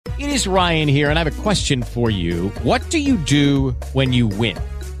It is Ryan here, and I have a question for you. What do you do when you win?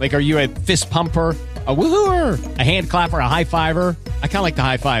 Like, are you a fist pumper, a woohooer, a hand clapper, a high fiver? I kind of like the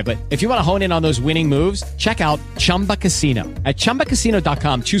high five, but if you want to hone in on those winning moves, check out Chumba Casino. At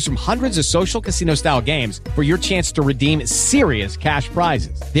ChumbaCasino.com, choose from hundreds of social casino-style games for your chance to redeem serious cash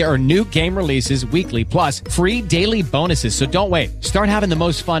prizes. There are new game releases weekly, plus free daily bonuses. So don't wait. Start having the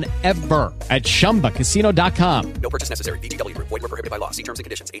most fun ever at ChumbaCasino.com. No purchase necessary. VGW. Void where prohibited by law. See terms and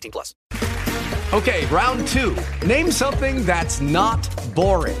conditions. 18+. Okay, round two. Name something that's not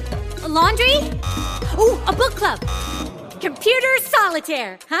boring. A laundry? Ooh, a book club. Computer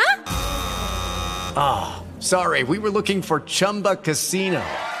solitaire, huh? Ah, sorry. We were looking for Chumba Casino.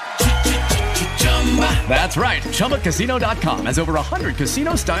 That's right. ChumbaCasino.com has over 100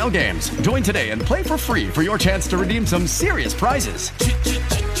 casino-style games. Join today and play for free for your chance to redeem some serious prizes.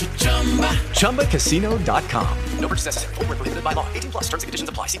 ChumbaCasino.com. No purchase necessary. Void where prohibited by law. 18+. Terms and conditions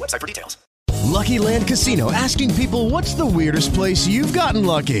apply. See website for details. Lucky Land Casino, asking people, what's the weirdest place you've gotten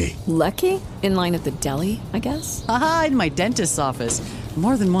lucky? Lucky? In line at the deli, I guess? Aha, in my dentist's office.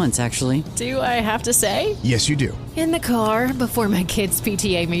 More than once, actually. Do I have to say? Yes, you do. In the car before my kids'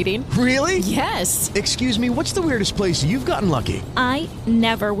 PTA meeting. Really? Yes. Excuse me, what's the weirdest place you've gotten lucky? I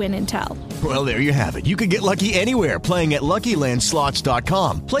never win and tell. Well, there you have it. You can get lucky anywhere, playing at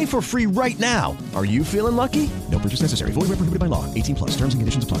LuckyLandSlots.com. Play for free right now. Are you feeling lucky? No purchase necessary. Void where prohibited by law. 18+. Terms and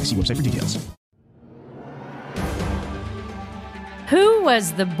conditions apply. See website for details. Who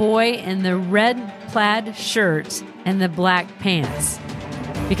was the boy in the red plaid shirt and the black pants?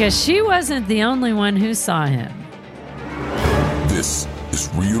 Because she wasn't the only one who saw him. This is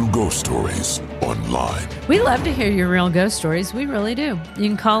Real Ghost Stories Online. We love to hear your real ghost stories. We really do. You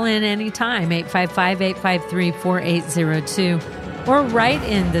can call in anytime, 855-853-4802, or write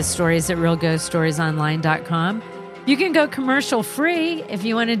in the stories at realghoststoriesonline.com. You can go commercial free if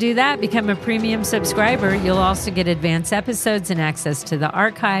you want to do that. Become a premium subscriber. You'll also get advanced episodes and access to the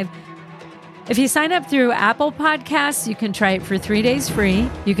archive. If you sign up through Apple Podcasts, you can try it for 3 days free.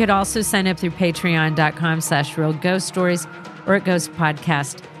 You could also sign up through patreon.com/realghoststories or at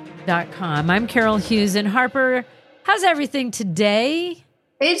ghostpodcast.com. I'm Carol Hughes, and Harper, how's everything today?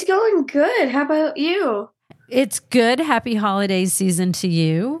 It's going good. How about you? It's good. Happy holiday season to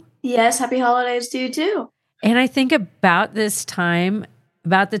you. Yes, happy holidays to you too. And I think about the time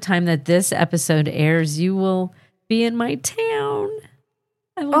that this episode airs, you will be in my town.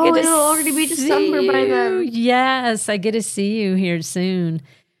 It'll already be December by then. Yes, I get to see you here soon,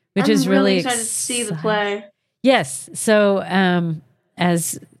 which I'm is really excited to see the play. Yes. So,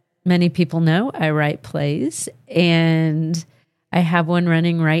 as many people know, I write plays, and I have one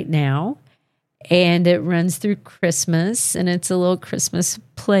running right now, and it runs through Christmas, and it's a little Christmas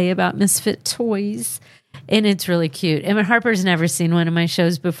play about misfit toys. And it's really cute. And Harper's never seen one of my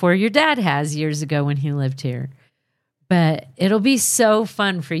shows before. Your dad has years ago when he lived here. But it'll be so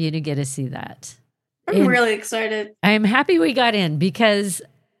fun for you to get to see that. I'm really excited. I'm happy we got in because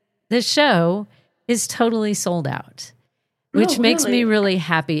the show is totally sold out, which makes me really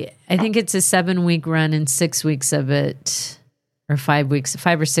happy. I think it's a 7-week run and 6 weeks of it, or 5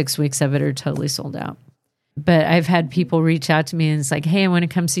 or 6 weeks of it are totally sold out. But I've had people reach out to me and it's like, hey, I want to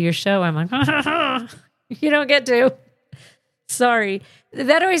come see your show. I'm like, you don't get to. Sorry.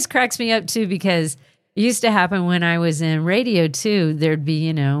 That always cracks me up, too, because it used to happen when I was in radio, too. There'd be,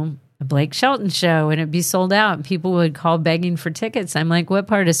 a Blake Shelton show, and it'd be sold out, and people would call begging for tickets. I'm like, what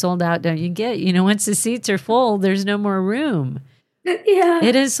part of sold out don't you get? Once the seats are full, there's no more room. Yeah.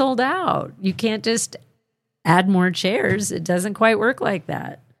 It is sold out. You can't just add more chairs. It doesn't quite work like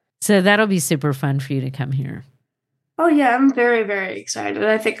that. So that'll be super fun for you to come here. Oh, yeah. I'm very, very excited.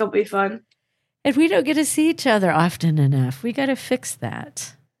 I think it'll be fun. And we don't get to see each other often enough. We got to fix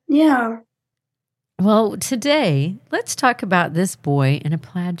that. Yeah. Well, today, let's talk about this boy in a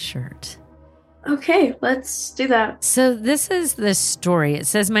plaid shirt. Okay, let's do that. So this is the story. It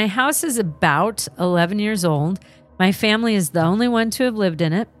says, my house is about 11 years old. My family is the only one to have lived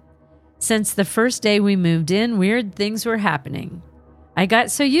in it. Since the first day we moved in, weird things were happening. I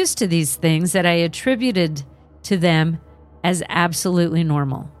got so used to these things that I attributed to them as absolutely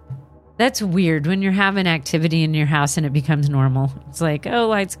normal. That's weird when you're having activity in your house and it becomes normal. It's like, oh,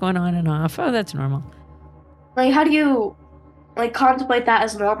 lights going on and off. Oh, that's normal. Like, how do you, contemplate that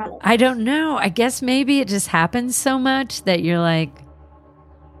as normal? I don't know. I guess maybe it just happens so much that you're like,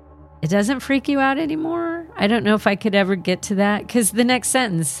 it doesn't freak you out anymore. I don't know if I could ever get to that. Because the next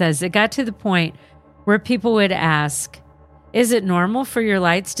sentence says, it got to the point where people would ask, is it normal for your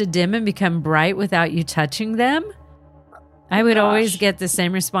lights to dim and become bright without you touching them? I would always get the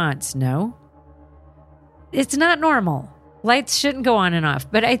same response. No, it's not normal. lights shouldn't go on and off.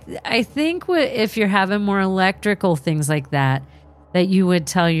 But I think if you're having more electrical things like that you would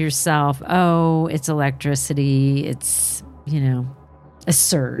tell yourself, oh, it's electricity. It's, a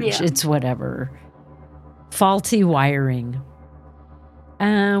surge. Yeah. It's whatever. Faulty wiring.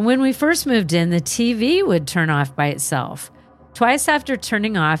 When we first moved in, the TV would turn off by itself. Twice after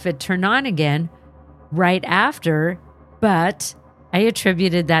turning off, it turned on again right after, but I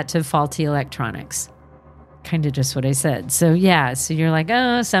attributed that to faulty electronics. Kind of just what I said. So you're like,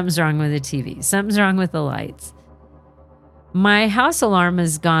 oh, something's wrong with the TV. Something's wrong with the lights. My house alarm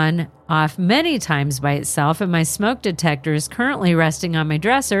has gone off many times by itself, and my smoke detector is currently resting on my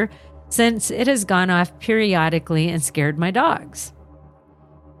dresser since it has gone off periodically and scared my dogs.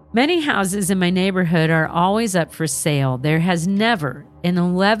 Many houses in my neighborhood are always up for sale. There has never, in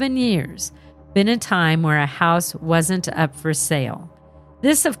 11 years, been a time where a house wasn't up for sale.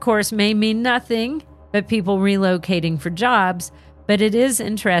 This, of course, may mean nothing but people relocating for jobs, but it is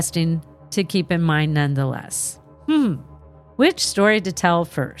interesting to keep in mind nonetheless. Which story to tell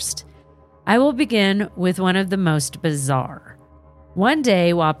first? I will begin with one of the most bizarre. One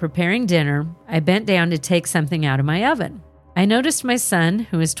day, while preparing dinner, I bent down to take something out of my oven. I noticed my son,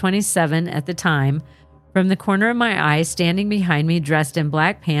 who was 27 at the time, from the corner of my eye standing behind me dressed in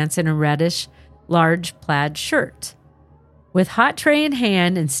black pants and a reddish, large plaid shirt. With hot tray in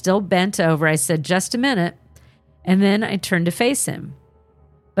hand and still bent over, I said, "Just a minute," and then I turned to face him.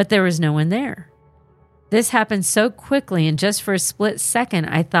 But there was no one there. This happened so quickly, and just for a split second,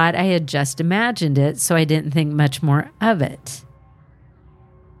 I thought I had just imagined it, so I didn't think much more of it.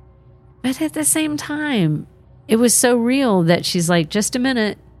 But at the same time, it was so real that she's like, "Just a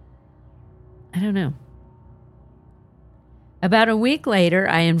minute." I don't know. About a week later,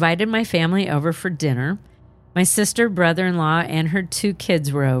 I invited my family over for dinner. My sister, brother-in-law, and her 2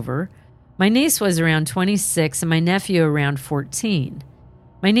 kids were over. My niece was around 26 and my nephew around 14.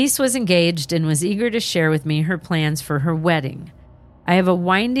 My niece was engaged and was eager to share with me her plans for her wedding. I have a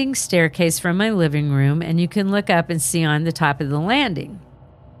winding staircase from my living room, and you can look up and see on the top of the landing.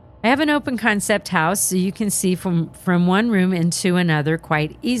 I have an open concept house, so you can see from one room into another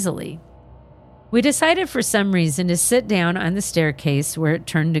quite easily. We decided for some reason to sit down on the staircase where it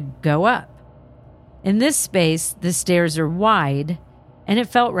turned to go up. In this space, the stairs are wide, and it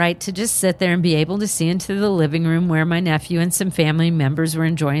felt right to just sit there and be able to see into the living room where my nephew and some family members were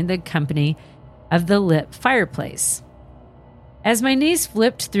enjoying the company of the lit fireplace. As my niece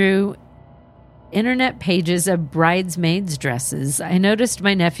flipped through internet pages of bridesmaids' dresses, I noticed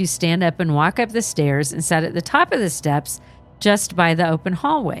my nephew stand up and walk up the stairs and sat at the top of the steps just by the open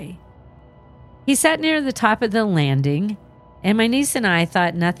hallway. He sat near the top of the landing, and my niece and I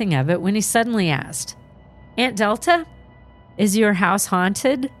thought nothing of it when he suddenly asked, "Aunt Delta, is your house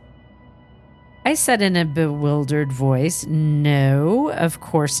haunted?" I said in a bewildered voice, "No, of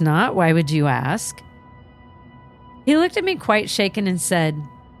course not. Why would you ask?" He looked at me quite shaken and said,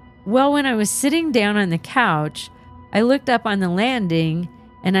 "Well, when I was sitting down on the couch, I looked up on the landing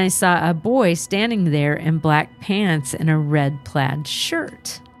and I saw a boy standing there in black pants and a red plaid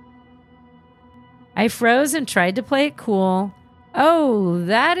shirt." I froze and tried to play it cool. "Oh,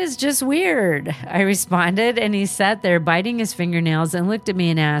 that is just weird," I responded, and he sat there biting his fingernails and looked at me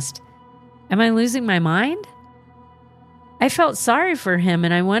and asked, "Am I losing my mind?" I felt sorry for him,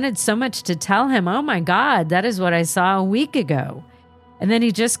 and I wanted so much to tell him, "Oh my God, that is what I saw a week ago." And then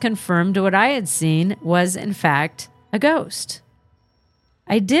he just confirmed what I had seen was, in fact, a ghost.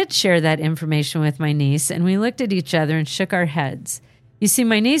 I did share that information with my niece, and we looked at each other and shook our heads. You see,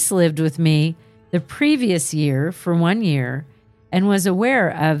 my niece lived with me the previous year for 1 year and was aware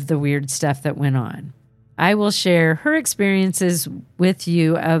of the weird stuff that went on. I will share her experiences with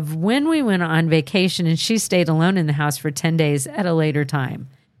you of when we went on vacation and she stayed alone in the house for 10 days at a later time.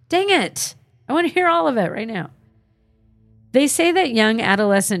 Dang it! I want to hear all of it right now. They say that young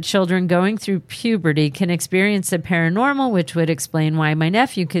adolescent children going through puberty can experience the paranormal, which would explain why my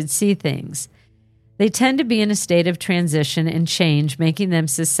nephew could see things. They tend to be in a state of transition and change, making them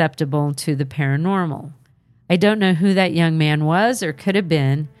susceptible to the paranormal. I don't know who that young man was or could have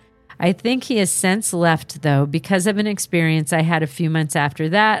been. I think he has since left, though, because of an experience I had a few months after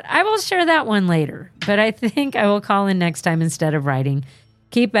that. I will share that one later, but I think I will call in next time instead of writing.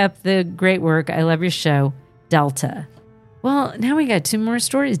 Keep up the great work. I love your show, Delta. Well, now we got 2 more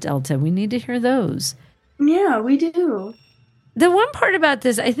stories, Delta. We need to hear those. Yeah, we do. The one part about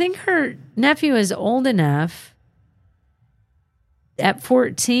this, I think her nephew is old enough at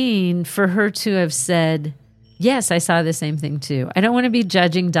 14 for her to have said, "Yes, I saw the same thing too." I don't want to be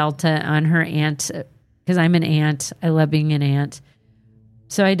judging Delta on her aunt because I'm an aunt. I love being an aunt.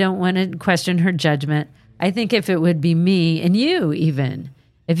 So I don't want to question her judgment. I think if it would be me and you even,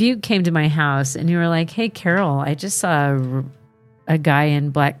 if you came to my house and you were like, hey, Carol, I just saw a guy in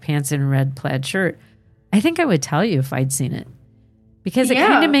black pants and red plaid shirt, I think I would tell you if I'd seen it. Because it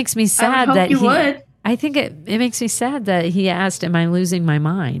kind of makes me sad that he would. I think it makes me sad that he asked, am I losing my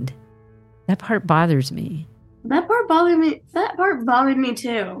mind? That part bothers me. That part bothered me. That part bothered me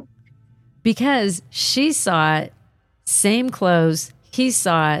too. Because she saw it, same clothes, he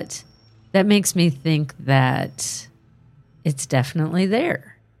saw it. That makes me think that it's definitely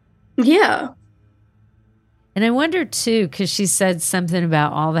there. Yeah. And I wonder too, because she said something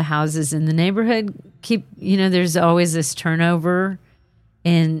about all the houses in the neighborhood there's always this turnover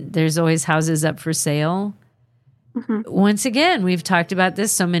and there's always houses up for sale. Mm-hmm. Once again, we've talked about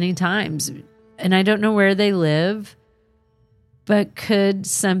this so many times, and I don't know where they live, but could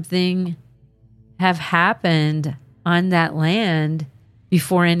something have happened on that land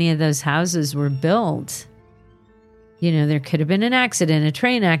before any of those houses were built? There could have been an accident, a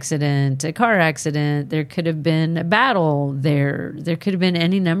train accident, a car accident. There could have been a battle there. There could have been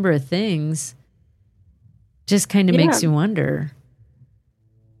any number of things. Just kind of makes you wonder.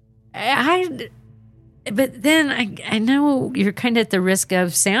 But then I know you're kind of at the risk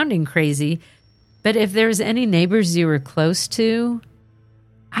of sounding crazy, but if there's any neighbors you were close to,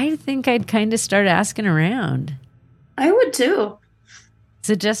 I think I'd kind of start asking around. I would too. Is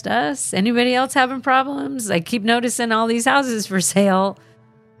it just us? Anybody else having problems? I keep noticing all these houses for sale.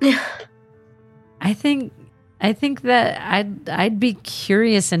 I think that I'd be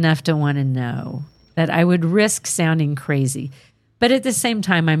curious enough to want to know, that I would risk sounding crazy. But at the same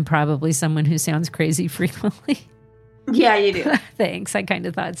time, I'm probably someone who sounds crazy frequently. Yeah, you do. Thanks. I kind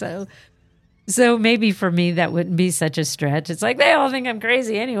of thought so. So maybe for me, that wouldn't be such a stretch. It's like, they all think I'm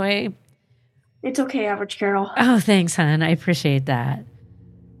crazy anyway. It's okay, Average Carol. Oh, thanks, hon. I appreciate that.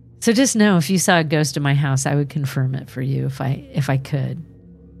 So just know, if you saw a ghost in my house, I would confirm it for you if I could.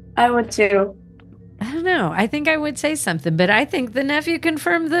 I would too. I don't know. I think I would say something, but I think the nephew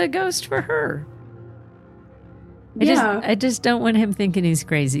confirmed the ghost for her. I just don't want him thinking he's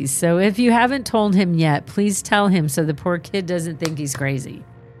crazy. So if you haven't told him yet, please tell him so the poor kid doesn't think he's crazy.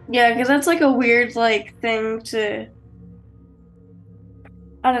 Yeah, because that's like a weird thing to,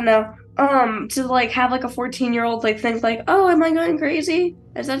 I don't know, to have a 14-year-old think oh, am I going crazy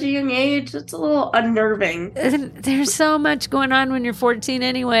at such a young age? It's a little unnerving. There's so much going on when you're 14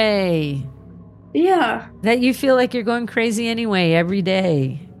 anyway. Yeah. That you feel like you're going crazy anyway every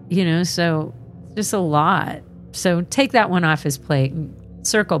day, so just a lot. So take that one off his plate and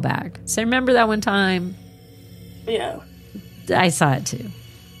circle back. Say, remember that one time? Yeah. I saw it too.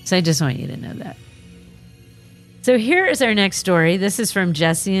 So I just want you to know that. So here is our next story. This is from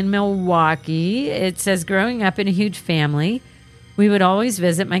Jesse in Milwaukee. It says, growing up in a huge family, we would always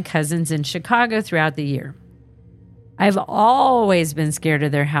visit my cousins in Chicago throughout the year. I've always been scared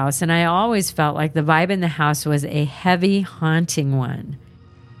of their house, and I always felt like the vibe in the house was a heavy, haunting one.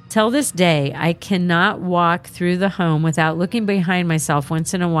 Till this day, I cannot walk through the home without looking behind myself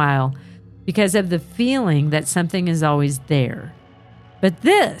once in a while because of the feeling that something is always there. But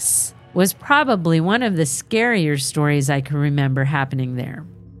this was probably one of the scarier stories I can remember happening there.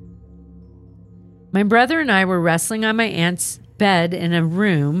 My brother and I were wrestling on my aunt's bed in a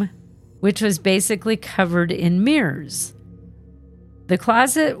room which was basically covered in mirrors. The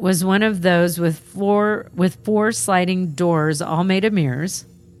closet was one of those with four sliding doors all made of mirrors.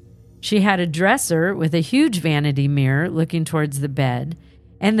 She had a dresser with a huge vanity mirror looking towards the bed,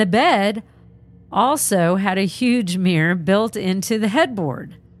 and the bed also had a huge mirror built into the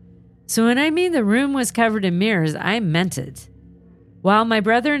headboard. So when I mean the room was covered in mirrors, I meant it. While my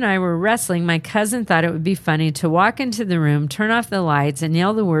brother and I were wrestling, my cousin thought it would be funny to walk into the room, turn off the lights, and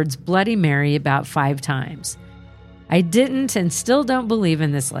yell the words Bloody Mary about 5 times. I didn't and still don't believe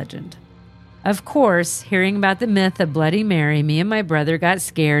in this legend. Of course, hearing about the myth of Bloody Mary, me and my brother got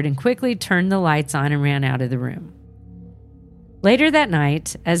scared and quickly turned the lights on and ran out of the room. Later that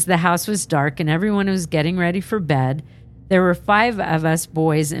night, as the house was dark and everyone was getting ready for bed, there were 5 of us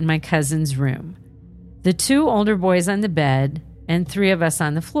boys in my cousin's room. The 2 older boys on the bed and 3 of us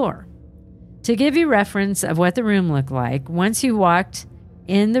on the floor. To give you reference of what the room looked like, once you walked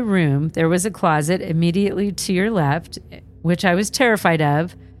in the room, there was a closet immediately to your left, which I was terrified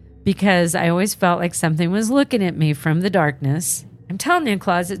of, because I always felt like something was looking at me from the darkness. I'm telling you,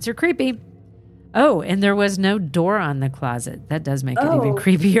 closets are creepy. Oh, and there was no door on the closet. That does make it even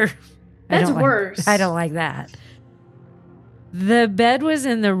creepier. That's worse. I don't like that. The bed was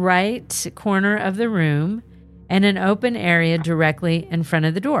in the right corner of the room and an open area directly in front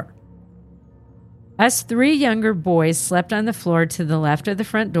of the door. Us 3 younger boys slept on the floor to the left of the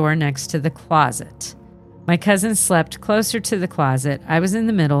front door next to the closet. My cousin slept closer to the closet. I was in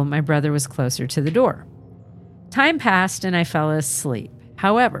the middle. My brother was closer to the door. Time passed and I fell asleep.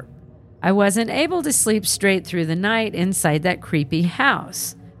 However, I wasn't able to sleep straight through the night inside that creepy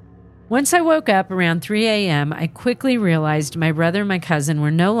house. Once I woke up around 3 a.m., I quickly realized my brother and my cousin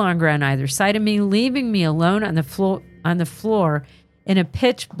were no longer on either side of me, leaving me alone on the floor in a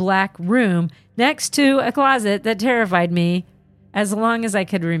pitch black room next to a closet that terrified me as long as I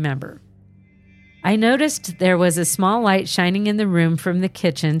could remember. I noticed there was a small light shining in the room from the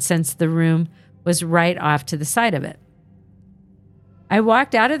kitchen since the room was right off to the side of it. I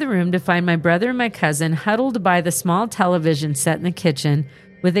walked out of the room to find my brother and my cousin huddled by the small television set in the kitchen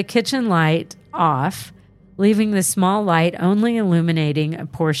with the kitchen light off, leaving the small light only illuminating a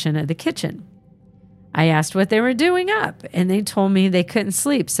portion of the kitchen. I asked what they were doing up, and they told me they couldn't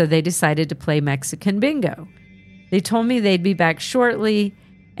sleep, so they decided to play Mexican bingo. They told me they'd be back shortly,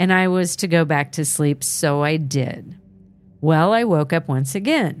 and I was to go back to sleep, so I did. Well, I woke up once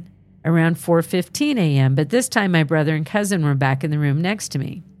again, around 4:15 a.m., but this time my brother and cousin were back in the room next to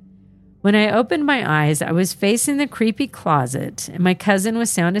me. When I opened my eyes, I was facing the creepy closet, and my cousin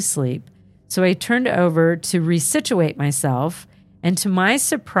was sound asleep, so I turned over to resituate myself, and to my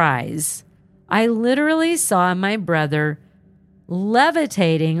surprise, I literally saw my brother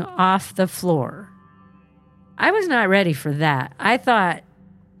levitating off the floor. I was not ready for that.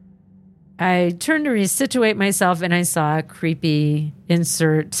 I turned to resituate myself, and I saw a creepy,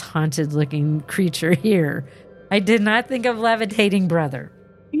 insert haunted-looking creature here. I did not think of levitating brother.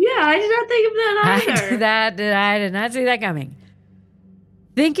 Yeah, I did not think of that either. I did not see that coming.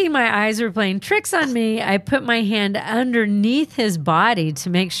 Thinking my eyes were playing tricks on me, I put my hand underneath his body to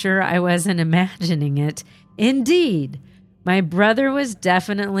make sure I wasn't imagining it. Indeed, my brother was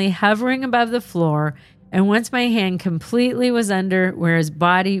definitely hovering above the floor, and once my hand completely was under where his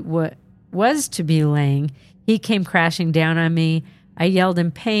body was to be laying, he came crashing down on me. I yelled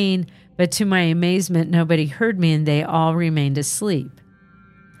in pain, but to my amazement, nobody heard me and they all remained asleep.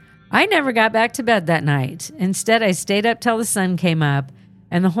 I never got back to bed that night. Instead, I stayed up till the sun came up,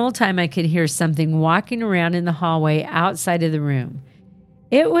 and the whole time I could hear something walking around in the hallway outside of the room.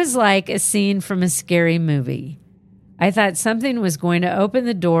 It was like a scene from a scary movie. I thought something was going to open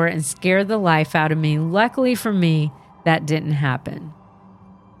the door and scare the life out of me. Luckily for me, that didn't happen.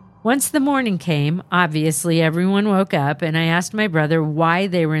 Once the morning came, obviously everyone woke up, and I asked my brother why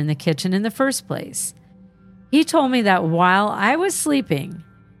they were in the kitchen in the first place. He told me that while I was sleeping,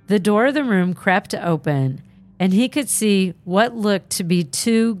 the door of the room crept open, and he could see what looked to be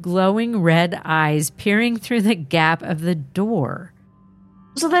two glowing red eyes peering through the gap of the door.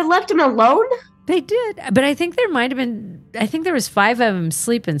 So they left him alone? They did, but I think there was 5 of them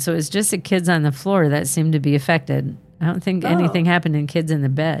sleeping, so it was just the kids on the floor that seemed to be affected. I don't think anything happened in kids in the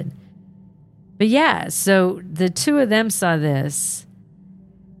bed. But yeah, so the 2 of them saw this.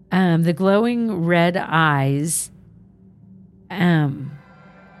 The glowing red eyes.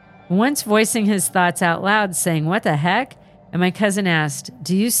 Once voicing his thoughts out loud, saying, "What the heck?" And my cousin asked,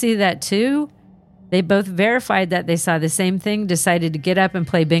 "Do you see that too?" They both verified that they saw the same thing, decided to get up and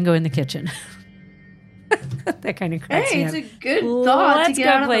play bingo in the kitchen. That kind of cracks me up. Hey, it's a good thought. Let's to get go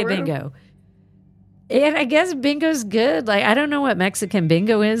out of play the room. bingo. And I guess bingo's good. Like, I don't know what Mexican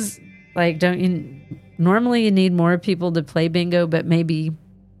bingo is. Like, normally you need more people to play bingo, but maybe,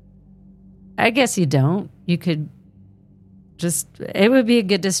 I guess you don't. You could it would be a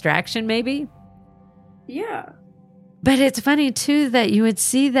good distraction maybe. Yeah. But it's funny too that you would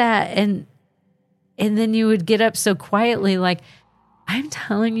see that and then you would get up so quietly. Like, I'm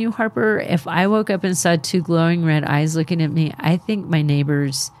telling you, Harper, if I woke up and saw 2 glowing red eyes looking at me, I think my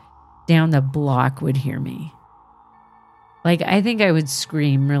neighbors down the block would hear me. Like, I think I would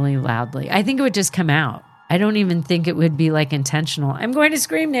scream really loudly. I think it would just come out. I don't even think it would be like intentional. I'm going to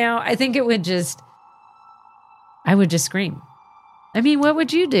scream now. I think I would just scream. I mean, what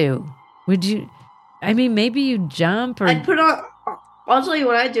would you do? Maybe you jump or... I'll tell you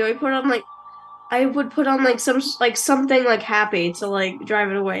what I do. I would put on something like happy to like drive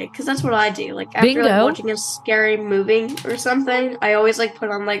it away. Cause that's what I do. Like after like, watching a scary movie or something, I always like put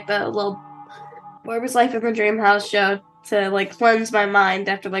on like the little Barbie's Life in the Dream House show to like cleanse my mind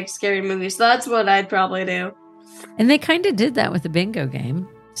after like scary movies. So that's what I'd probably do. And they kind of did that with the bingo game.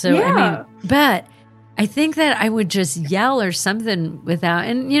 So, yeah. But I think that I would just yell or something without,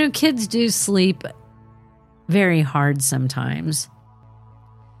 and kids do sleep very hard sometimes.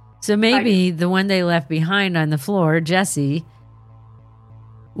 So maybe the one they left behind on the floor, Jesse,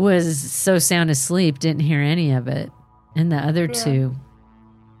 was so sound asleep, didn't hear any of it. And the other 2,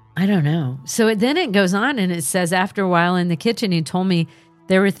 I don't know. So then it goes on and it says, after a while in the kitchen, he told me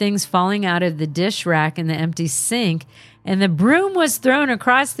There were things falling out of the dish rack in the empty sink, and the broom was thrown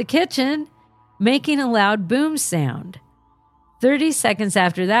across the kitchen, making a loud boom sound. 30 seconds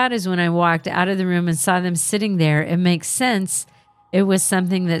after that is when I walked out of the room and saw them sitting there. It makes sense. It was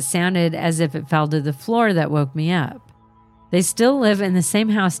something that sounded as if it fell to the floor that woke me up. They still live in the same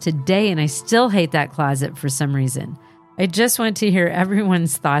house today, and I still hate that closet for some reason. I just want to hear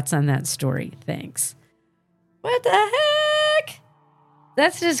everyone's thoughts on that story. Thanks. What the heck?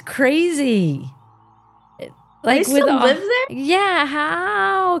 That's just crazy. Like, they still live there? Yeah,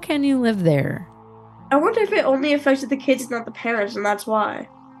 how can you live there? I wonder if it only affected the kids, not the parents, and that's why.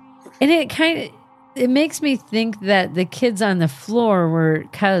 And it makes me think that the kids on the floor were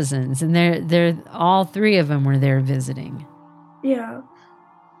cousins, and they're all three of them were there visiting. Yeah.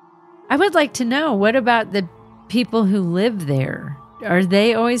 I would like to know, what about the people who live there? Are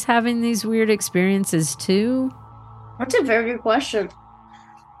they always having these weird experiences too? That's a very good question.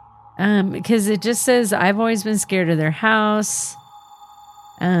 Because it just says, I've always been scared of their house.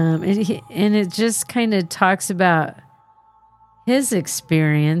 And it just kind of talks about his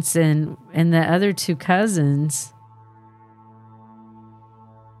experience and the other two cousins.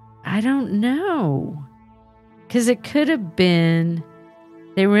 I don't know. Because it could have been,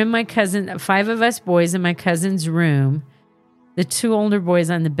 they were in 5 of us boys in my cousin's room, the 2 older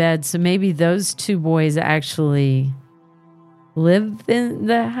boys on the bed. So maybe those 2 boys actually live in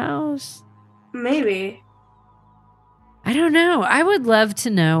the house? Maybe. I don't know. I would love to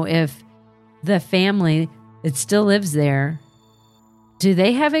know if the family that still lives there, do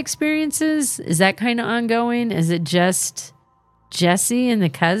they have experiences? Is that kind of ongoing? Is it just Jesse and the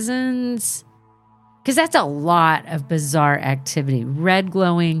cousins? Because that's a lot of bizarre activity. Red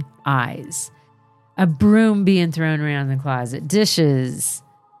glowing eyes, a broom being thrown around the closet, dishes,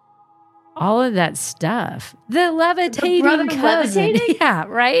 all of that stuff. The levitating cousin. Levitating? Yeah,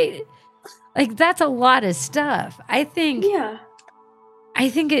 right? Like, that's a lot of stuff. I think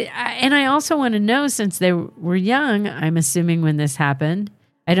and I also want to know, since they were young, I'm assuming when this happened,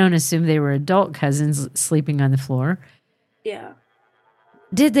 I don't assume they were adult cousins sleeping on the floor. Yeah.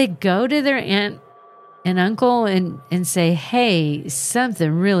 Did they go to their aunt and uncle and say, hey,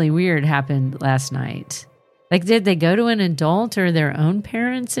 something really weird happened last night? Like, did they go to an adult or their own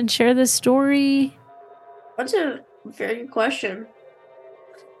parents and share the story? That's a very good question.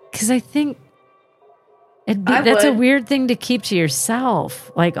 Because I think that's a weird thing to keep to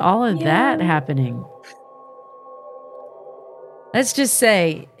yourself. Like, all of that happening. Let's just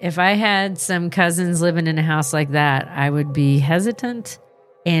say, if I had some cousins living in a house like that, I would be hesitant.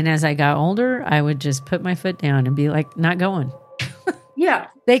 And as I got older, I would just put my foot down and be like, not going. Yeah.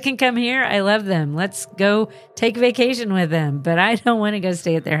 They can come here. I love them. Let's go take vacation with them. But I don't want to go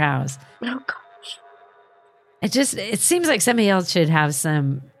stay at their house. Oh, gosh. It seems like somebody else should have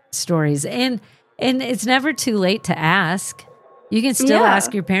some stories. And it's never too late to ask. You can still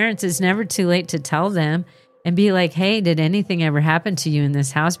ask your parents. It's never too late to tell them and be like, hey, did anything ever happen to you in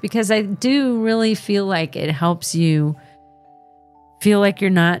this house? Because I do really feel like it helps you feel like you're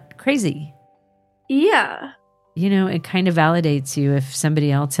not crazy. Yeah. You know, it kind of validates you if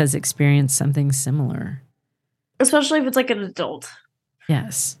somebody else has experienced something similar. Especially if it's like an adult.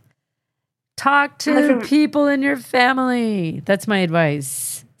 Yes. Talk to people in your family. That's my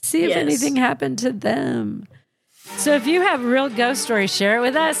advice. See if anything happened to them. So if you have a real ghost story, share it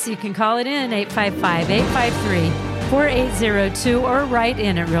with us. You can call it in 855-853-4802 or write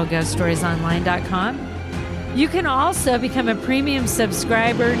in at realghoststoriesonline.com. You can also become a premium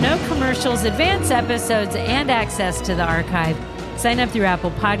subscriber, no commercials, advanced episodes, and access to the archive. Sign up through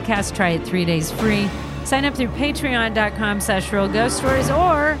Apple Podcasts. Try it 3 days free. Sign up through patreon.com/realghoststories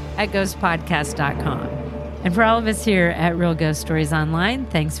or at ghostpodcast.com. And for all of us here at Real Ghost Stories Online,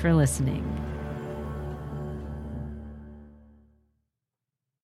 thanks for listening.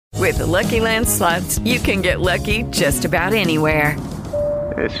 With the Lucky Land Slots, you can get lucky just about anywhere.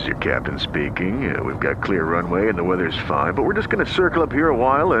 This is your captain speaking. We've got clear runway and the weather's fine, but we're just going to circle up here a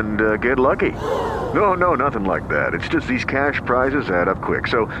while and get lucky. No, nothing like that. It's just these cash prizes add up quick.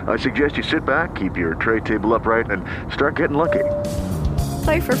 So I suggest you sit back, keep your tray table upright, and start getting lucky.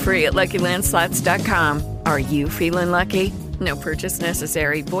 Play for free at LuckyLandSlots.com. Are you feeling lucky? No purchase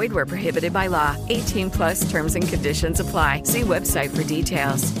necessary. Void where prohibited by law. 18+ terms and conditions apply. See website for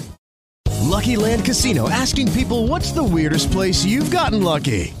details. Lucky Land Casino, asking people, what's the weirdest place you've gotten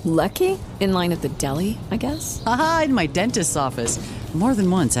lucky? Lucky? In line at the deli, I guess? Aha, in my dentist's office. More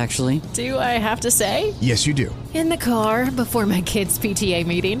than once, actually. Do I have to say? Yes, you do. In the car before my kids' PTA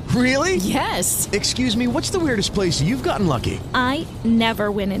meeting. Really? Yes. Excuse me, what's the weirdest place you've gotten lucky? I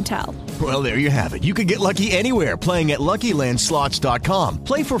never win and tell. Well, there you have it. You can get lucky anywhere, playing at LuckyLandSlots.com.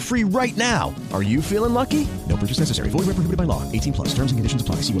 Play for free right now. Are you feeling lucky? No purchase necessary. Void where prohibited by law. 18 plus. Terms and conditions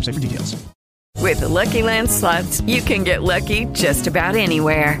apply. See website for details. With the Lucky Land Slots, you can get lucky just about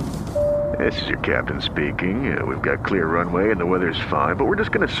anywhere. This is your captain speaking. We've got clear runway and the weather's fine, but we're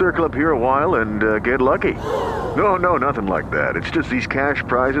just going to circle up here a while and get lucky. No, nothing like that. It's just these cash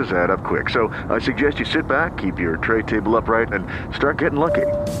prizes add up quick. So I suggest you sit back, keep your tray table upright, and start getting lucky.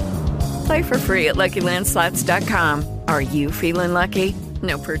 Play for free at LuckyLandSlots.com. Are you feeling lucky?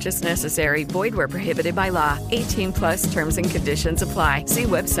 No purchase necessary. Void where prohibited by law. 18 plus terms and conditions apply. See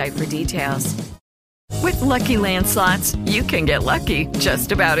website for details. With Lucky Land Slots, you can get lucky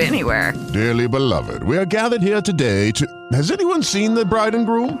just about anywhere. Dearly beloved, we are gathered here today to... Has anyone seen the bride and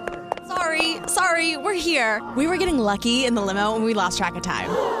groom? Sorry, we're here. We were getting lucky in the limo and we lost track of time.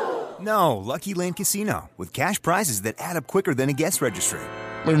 No, Lucky Land Casino, with cash prizes that add up quicker than a guest registry.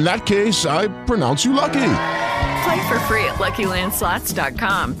 In that case, I pronounce you lucky. Play for free at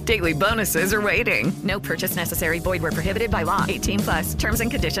LuckyLandSlots.com. Daily bonuses are waiting. No purchase necessary. Void where prohibited by law. 18 plus. Terms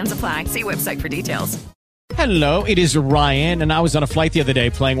and conditions apply. See website for details. Hello, it is Ryan, and I was on a flight the other day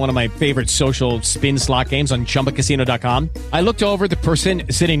playing one of my favorite social spin slot games on ChumbaCasino.com. I looked over at the person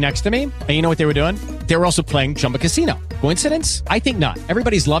sitting next to me, and you know what they were doing? They were also playing Chumba Casino. Coincidence? I think not.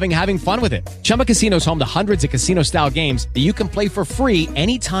 Everybody's loving having fun with it. Chumba Casino is home to hundreds of casino-style games that you can play for free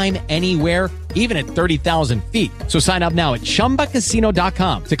anytime, anywhere, even at 30,000 feet. So sign up now at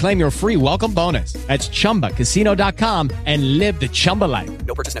ChumbaCasino.com to claim your free welcome bonus. That's ChumbaCasino.com and live the Chumba life.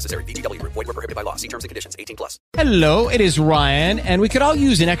 No purchase necessary. VGW. Void where prohibited by law. See terms and conditions. 18 plus. Hello, it is Ryan, and we could all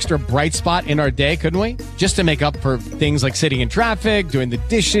use an extra bright spot in our day, couldn't we? Just to make up for things like sitting in traffic, doing the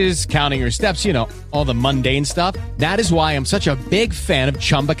dishes, counting your steps, you know, all the mundane stuff. That is why I'm such a big fan of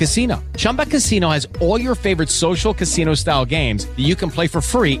Chumba Casino. Chumba Casino has all your favorite social casino-style games that you can play for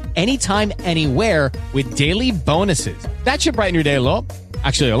free anytime, anywhere with daily bonuses. That should brighten your day a little.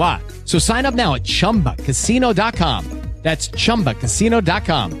 Actually, a lot. So sign up now at ChumbaCasino.com. That's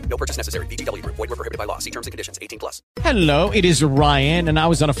ChumbaCasino.com. No purchase necessary. VGW. Void where prohibited by law. See terms and conditions. 18 plus. Hello, it is Ryan, and I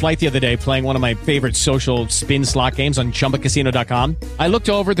was on a flight the other day playing one of my favorite social spin slot games on ChumbaCasino.com. I looked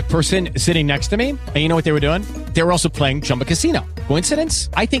over at the person sitting next to me, and you know what they were doing? They were also playing Chumba Casino. Coincidence?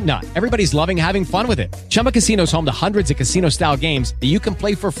 I think not. Everybody's loving having fun with it. Chumba Casino is home to hundreds of casino-style games that you can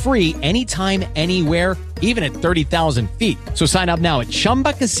play for free anytime, anywhere, even at 30,000 feet. So sign up now at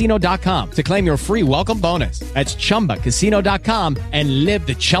ChumbaCasino.com to claim your free welcome bonus. That's ChumbaCasino.com and live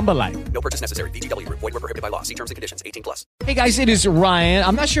the Chumba life. No purchase necessary. VGW. Void where prohibited by law. See terms and conditions. 18 plus. Hey guys, it is Ryan.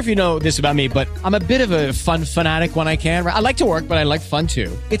 I'm not sure if you know this about me, but I'm a bit of a fun fanatic when I can. I like to work, but I like fun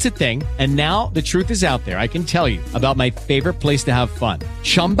too. It's a thing. And now the truth is out there. I can tell you about my favorite place to have fun.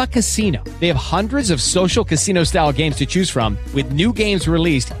 Chumba Casino. They have hundreds of social casino style games to choose from with new games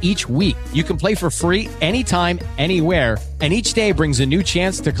released each week. You can play for free anytime, anywhere, and each day brings a new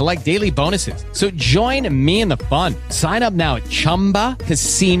chance to collect daily bonuses. So join me in the fun. Sign up now at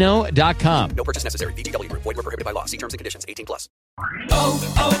ChumbaCasino.com. No purchase necessary. VGW. Void where prohibited by law. See terms and conditions. 18 plus.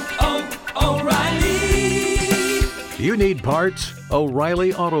 O'Reilly. You need parts?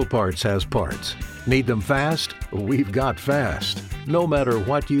 O'Reilly Auto Parts has parts. Need them fast? We've got fast. No matter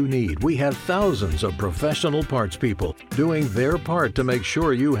what you need, we have thousands of professional parts people doing their part to make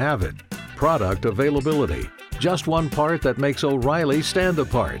sure you have it. Product availability. Just one part that makes O'Reilly stand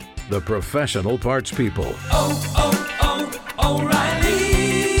apart. The professional parts people.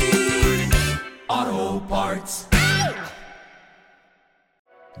 O'Reilly Auto Parts.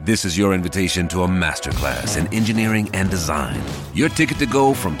 This is your invitation to a masterclass in engineering and design. Your ticket to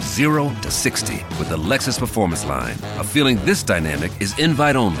go from 0 to 60 with the Lexus Performance Line. A feeling this dynamic is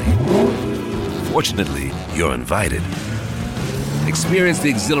invite only. Fortunately, you're invited. Experience the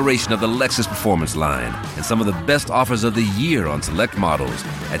exhilaration of the Lexus Performance Line and some of the best offers of the year on select models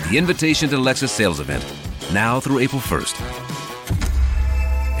at the Invitation to Lexus sales event, now through April 1st.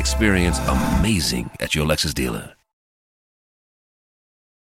 Experience amazing at your Lexus dealer.